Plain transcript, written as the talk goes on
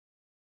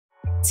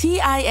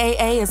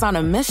TIAA is on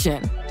a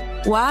mission.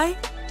 Why?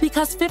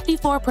 Because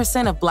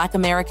 54% of Black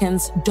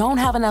Americans don't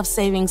have enough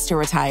savings to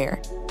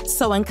retire.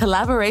 So in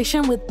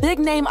collaboration with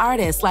big-name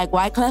artists like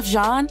Wyclef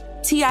Jean,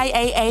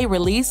 TIAA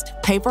released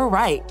Paper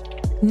Right,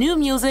 new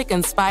music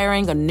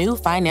inspiring a new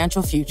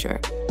financial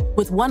future.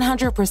 With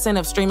 100%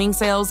 of streaming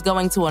sales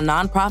going to a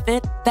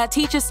nonprofit that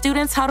teaches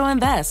students how to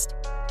invest.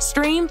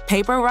 Stream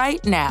Paper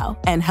Right now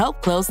and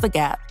help close the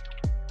gap.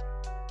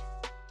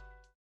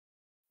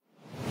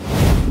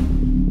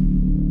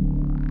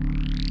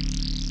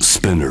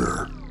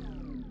 Spinner.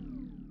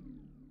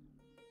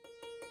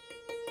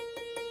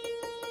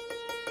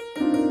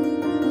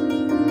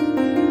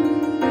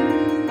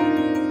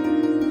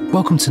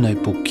 Welcome to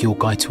Notebook, your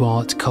guide to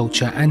art,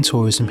 culture and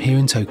tourism here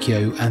in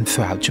Tokyo and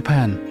throughout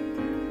Japan.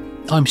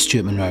 I'm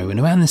Stuart Monroe, and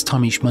around this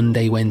time each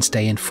Monday,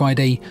 Wednesday and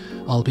Friday,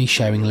 I'll be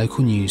sharing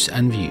local news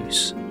and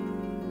views.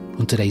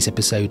 On today's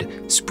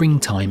episode,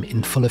 springtime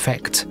in full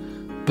effect,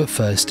 but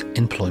first,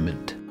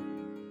 employment.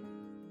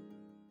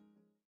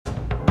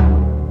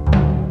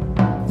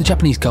 The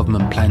Japanese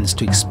government plans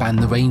to expand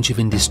the range of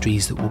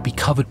industries that will be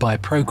covered by a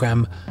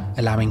programme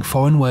allowing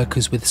foreign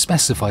workers with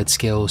specified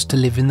skills to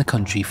live in the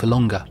country for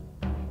longer.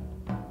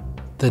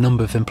 The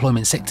number of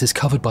employment sectors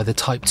covered by the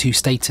Type 2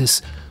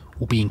 status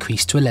will be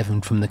increased to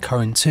 11 from the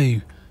current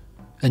 2,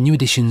 and new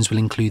additions will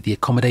include the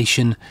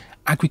accommodation,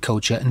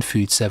 agriculture and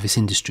food service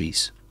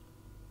industries.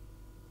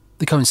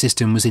 The current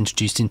system was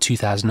introduced in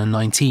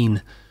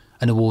 2019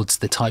 and awards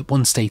the Type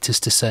 1 status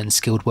to certain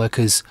skilled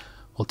workers,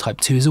 while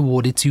Type 2 is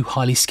awarded to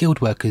highly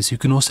skilled workers who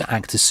can also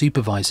act as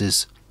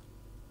supervisors.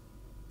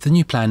 The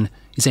new plan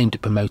is aimed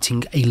at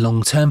promoting a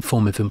long-term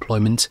form of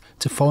employment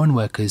to foreign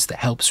workers that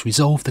helps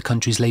resolve the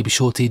country's labour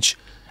shortage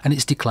and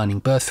its declining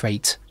birth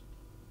rate.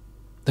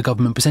 The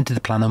government presented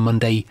the plan on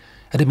Monday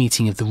at a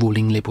meeting of the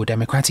ruling Liberal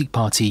Democratic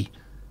Party,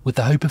 with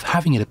the hope of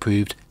having it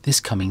approved this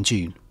coming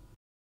June.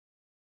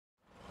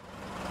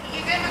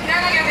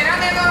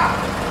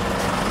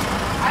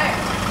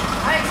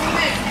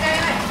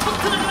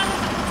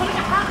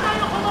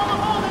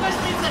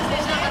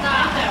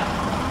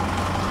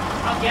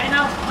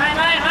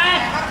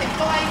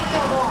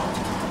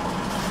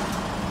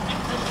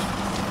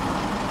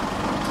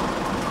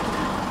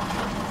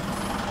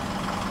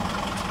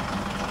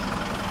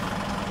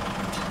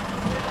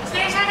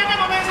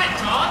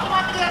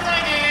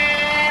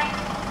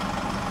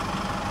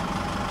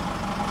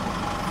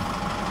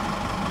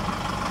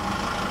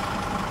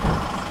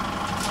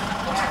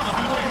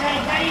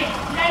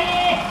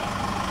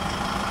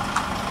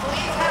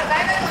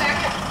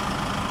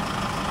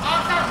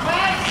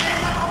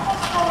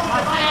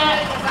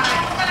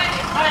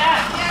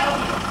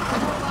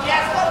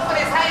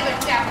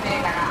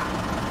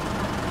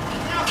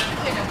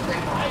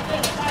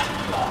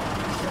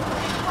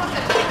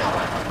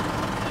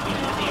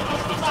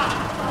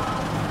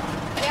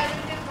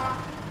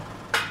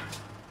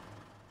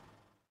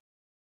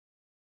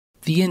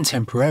 The yen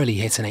temporarily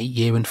hit an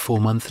 8-year and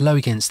 4-month low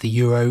against the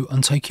euro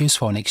on Tokyo's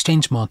foreign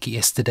exchange market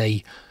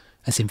yesterday,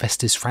 as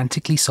investors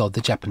frantically sold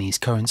the Japanese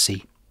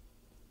currency.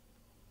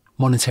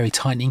 Monetary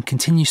tightening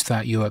continues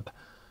throughout Europe,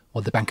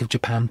 while the Bank of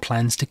Japan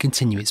plans to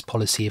continue its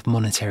policy of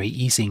monetary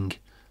easing.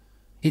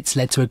 It's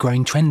led to a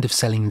growing trend of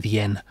selling the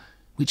yen,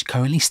 which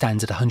currently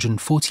stands at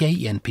 148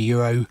 yen per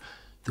euro,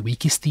 the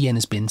weakest the yen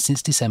has been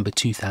since December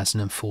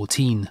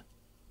 2014.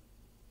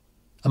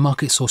 A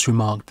market source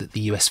remarked that the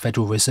US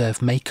Federal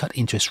Reserve may cut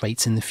interest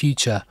rates in the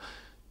future,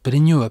 but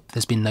in Europe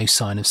there's been no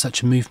sign of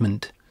such a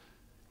movement.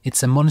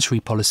 It's a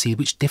monetary policy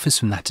which differs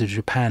from that of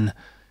Japan,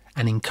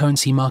 and in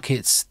currency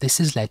markets this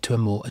has led to a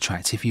more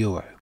attractive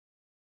euro.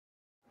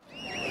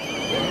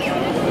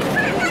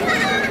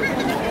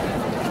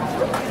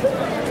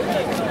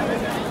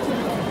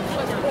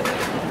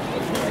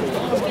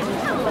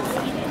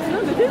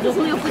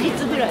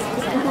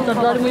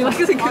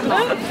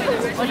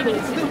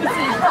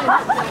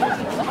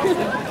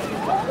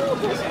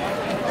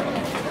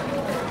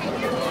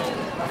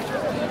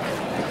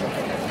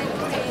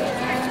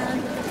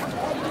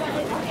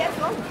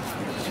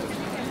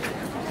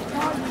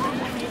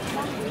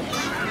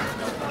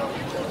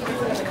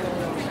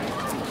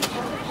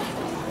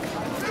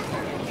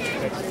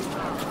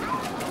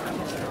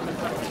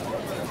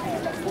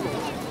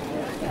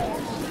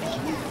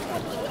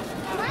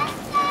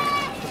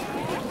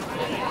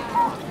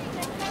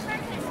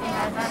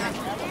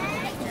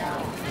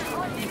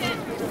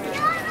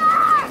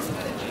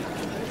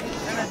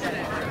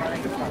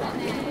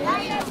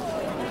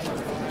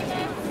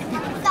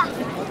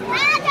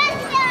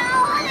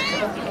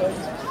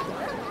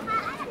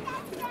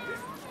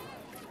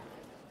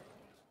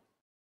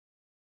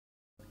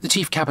 The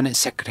Chief Cabinet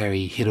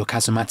Secretary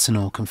Hirokazu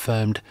Matsuno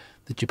confirmed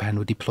that Japan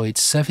would deploy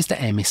its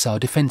surface-to-air missile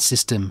defence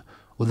system,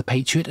 or the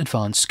Patriot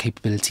Advanced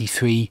Capability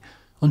 3,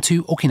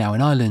 onto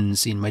Okinawan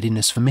Islands in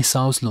readiness for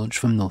missiles launched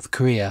from North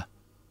Korea.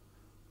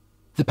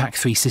 The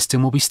PAC-3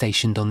 system will be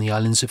stationed on the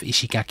islands of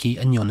Ishigaki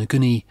and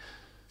Yonaguni,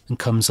 and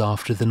comes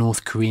after the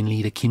North Korean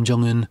leader Kim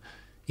Jong-un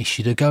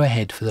issued a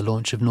go-ahead for the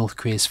launch of North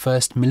Korea's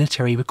first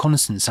military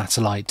reconnaissance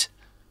satellite,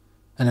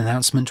 an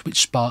announcement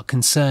which sparked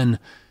concern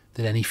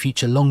that any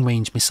future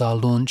long-range missile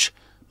launch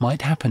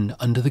might happen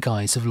under the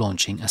guise of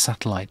launching a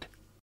satellite.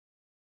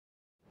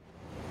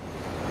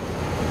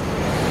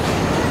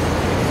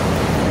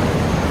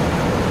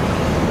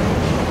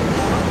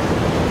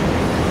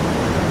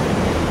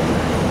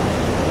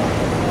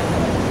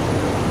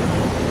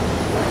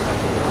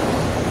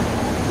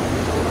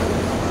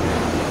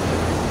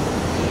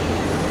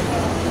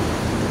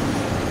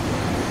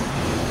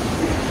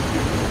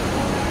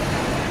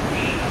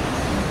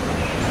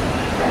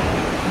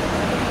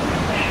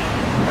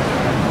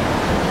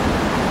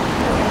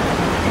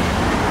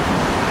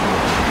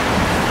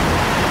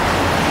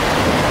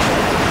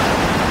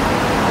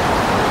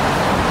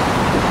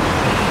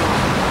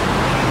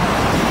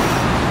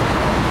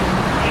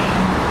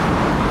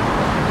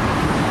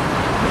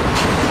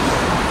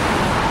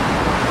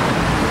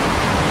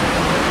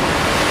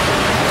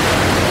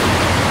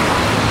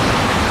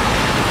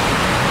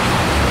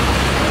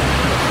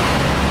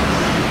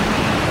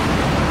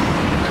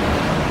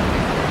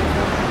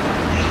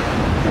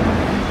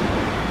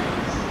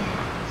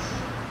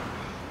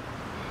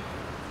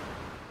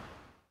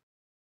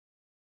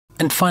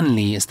 And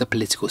finally, as the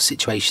political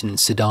situation in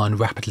Sudan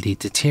rapidly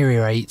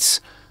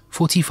deteriorates,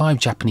 45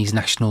 Japanese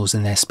nationals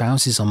and their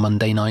spouses on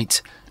Monday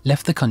night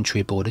left the country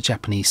aboard a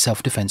Japanese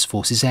Self-Defense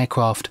Forces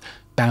aircraft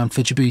bound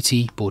for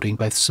Djibouti, bordering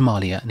both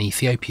Somalia and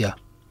Ethiopia.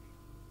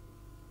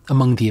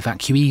 Among the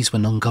evacuees were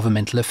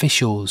non-governmental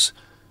officials,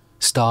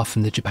 staff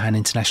from the Japan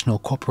International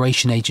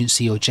Cooperation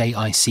Agency or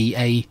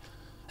JICA,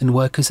 and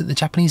workers at the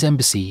Japanese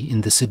embassy in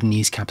the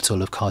Sudanese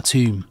capital of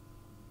Khartoum.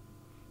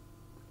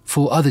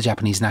 4 other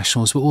Japanese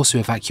nationals were also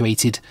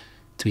evacuated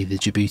to either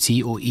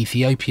Djibouti or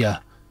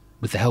Ethiopia,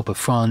 with the help of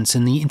France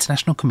and the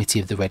International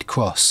Committee of the Red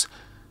Cross,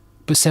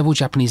 but several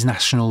Japanese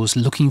nationals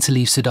looking to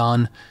leave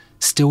Sudan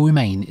still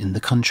remain in the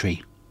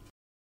country.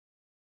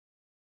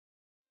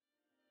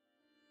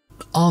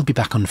 I'll be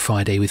back on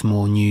Friday with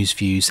more news,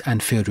 views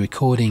and field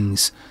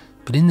recordings,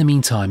 but in the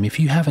meantime, if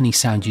you have any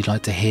sound you'd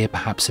like to hear,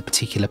 perhaps a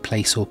particular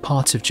place or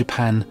part of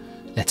Japan,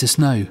 let us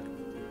know.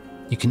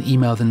 You can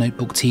email the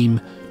Notebook team,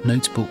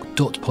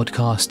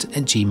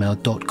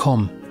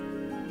 notebook.podcast@gmail.com,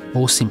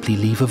 or simply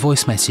leave a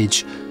voice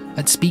message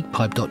at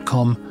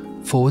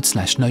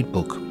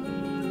speakpipe.com/notebook.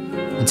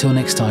 Until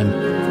next time,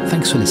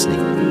 thanks for listening.